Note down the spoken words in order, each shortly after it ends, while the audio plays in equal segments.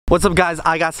What's up guys,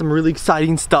 I got some really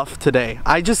exciting stuff today.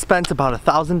 I just spent about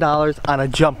 $1,000 on a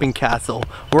jumping castle.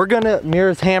 We're gonna,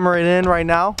 Mira's hammering it in right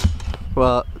now.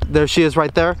 Well, there she is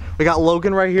right there. We got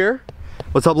Logan right here.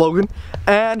 What's up Logan?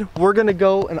 And we're gonna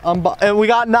go and unbox, and we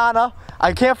got Nana.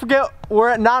 I can't forget, we're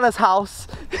at Nana's house.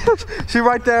 She's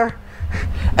right there.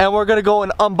 And we're gonna go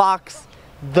and unbox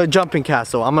the jumping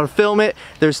castle. I'm gonna film it.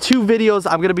 There's 2 videos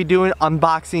I'm gonna be doing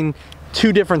unboxing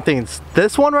 2 different things.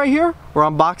 This one right here, we're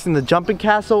unboxing the jumping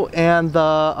castle and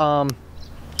the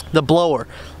blower.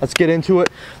 Let's get into it.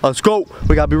 Let's go.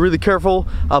 We gotta be really careful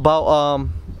about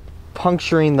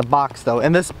puncturing the box though.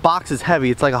 And this box is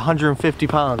heavy. It's like 150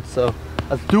 pounds. So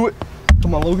let's do it.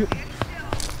 Come on, Logan.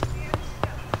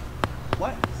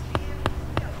 What?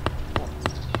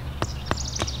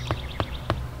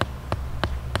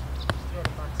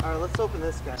 All right, let's open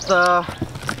this guy.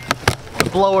 The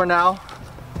blower now.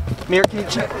 Mira, can you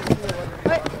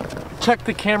check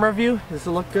the camera view? Does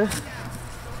it look good?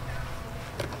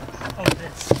 Oh,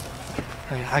 this.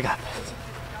 Okay, I got this.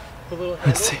 The little handle?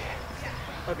 Let's see.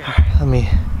 Okay. All right,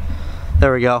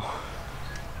 there we go.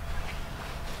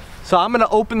 So I'm gonna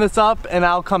open this up and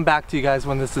I'll come back to you guys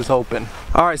when this is open.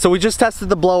 All right, so we just tested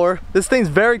the blower. This thing's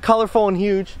very colorful and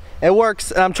huge. It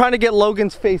works, and I'm trying to get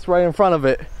Logan's face right in front of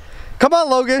it. Come on,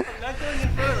 Logan. Not going in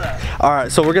front of that. All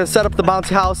right, so we're gonna set up the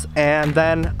bouncy house, and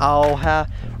then I'll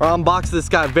unbox this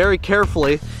guy very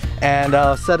carefully and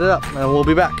set it up, and we'll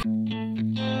be back.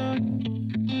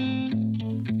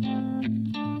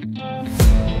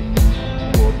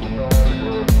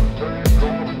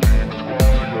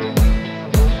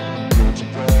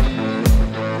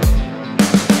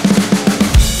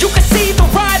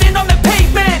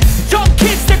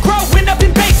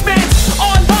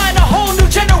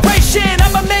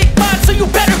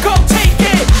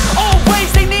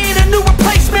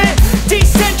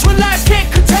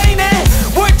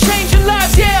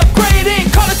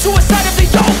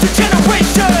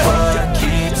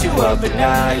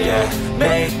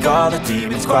 Make all the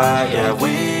demons quiet, yeah.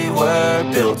 We were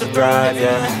built to thrive,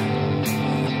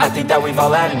 yeah. I think that we've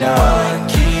all had enough. What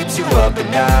keeps you up at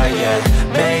night, yeah.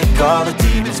 Make all the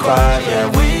demons quiet, yeah.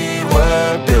 We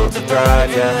were built to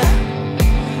thrive, yeah.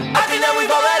 I think that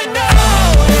we've all had enough.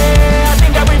 Yeah, I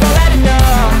think that we've all had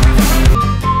enough.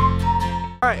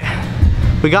 Alright,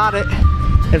 we got it.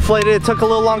 Inflated. It took a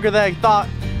little longer than I thought,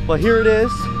 but here it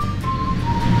is.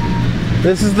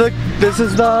 This is the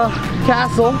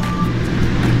castle.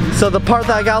 So the part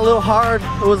that I got a little hard,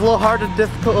 it was a little hard and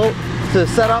difficult to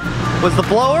set up, was the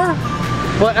blower,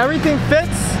 but everything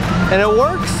fits and it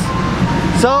works.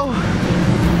 So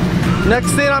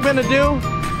next thing I'm gonna do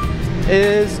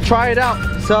is try it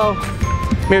out. So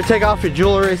maybe take off your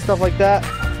jewelry, stuff like that.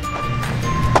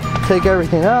 Take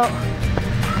everything out.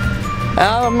 And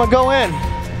I'm gonna go in.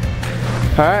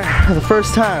 All right, for the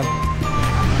first time.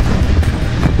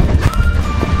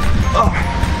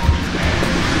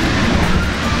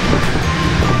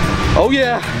 Oh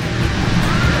yeah,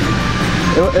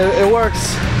 it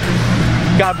works.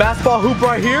 Got a basketball hoop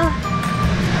right here.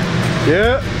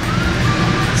 Yeah.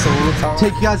 So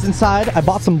take you guys inside. I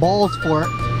bought some balls for it.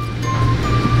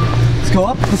 Let's go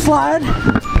up the slide.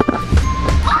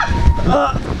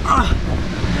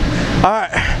 All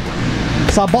right.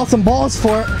 So I bought some balls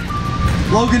for it.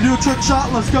 Logan, do a trick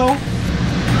shot. Let's go.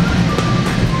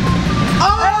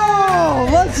 Oh,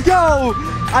 let's go.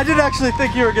 I didn't actually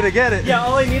think you were gonna get it. Yeah,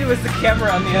 all I needed was the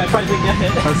camera on me and I finally get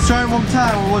it. Let's try it one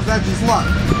time, or was that just luck?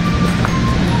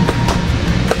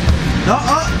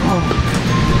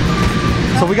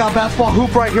 So we got a basketball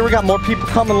hoop right here. We got more people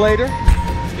coming later.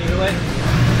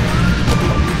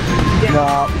 Yeah.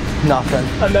 No, nothing.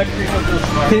 I'm not gonna go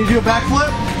smart. Can you do a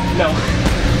backflip? No.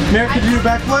 Mary, can you do a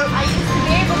backflip? I used to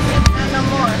be able to, now no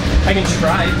more. I can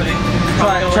try, but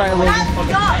Try it, Logan.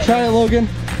 Okay. Try it, Logan.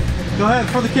 Go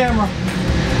ahead, for the camera.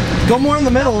 Go more in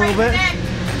the middle a little bit.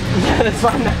 Yeah, that's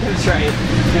why I'm not gonna try it.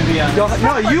 To be honest. Go ahead.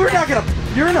 No, you're not gonna.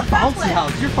 You're in a bouncy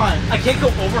house. You're fine. I can't go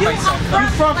over myself. You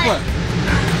front flip.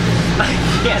 I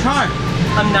can't. Try.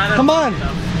 I'm not. Come on.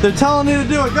 They're telling you to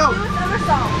do it. Go. Do a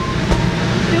somersault.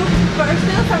 Do a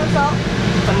somersault.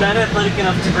 I'm not athletic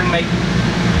enough to bring my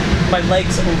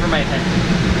legs over my head.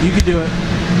 You can do it.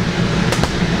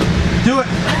 Do it.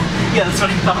 Yeah, that's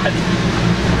what I thought.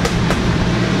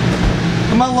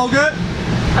 Come on, Logan.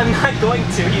 I'm not going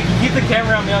to. You can keep the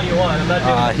camera on me all you want. I'm not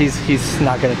doing it. He's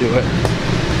not gonna do it.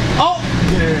 Oh!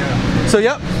 Yeah. So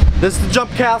yep, this is the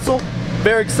jump castle.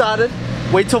 Very excited.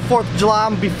 Wait till 4th of July.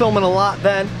 I'm gonna be filming a lot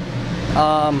then.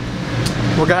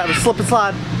 We're gonna have a slip and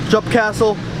slide, jump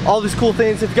castle, all these cool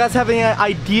things. If you guys have any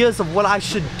ideas of what I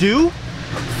should do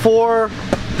for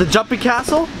the jumping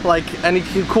castle, like any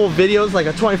cool videos, like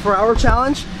a 24-hour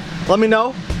challenge, let me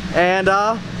know. And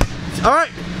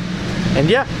alright, and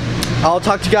yeah, I'll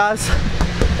talk to you guys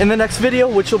in the next video,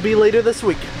 which will be later this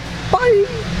week.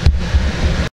 Bye.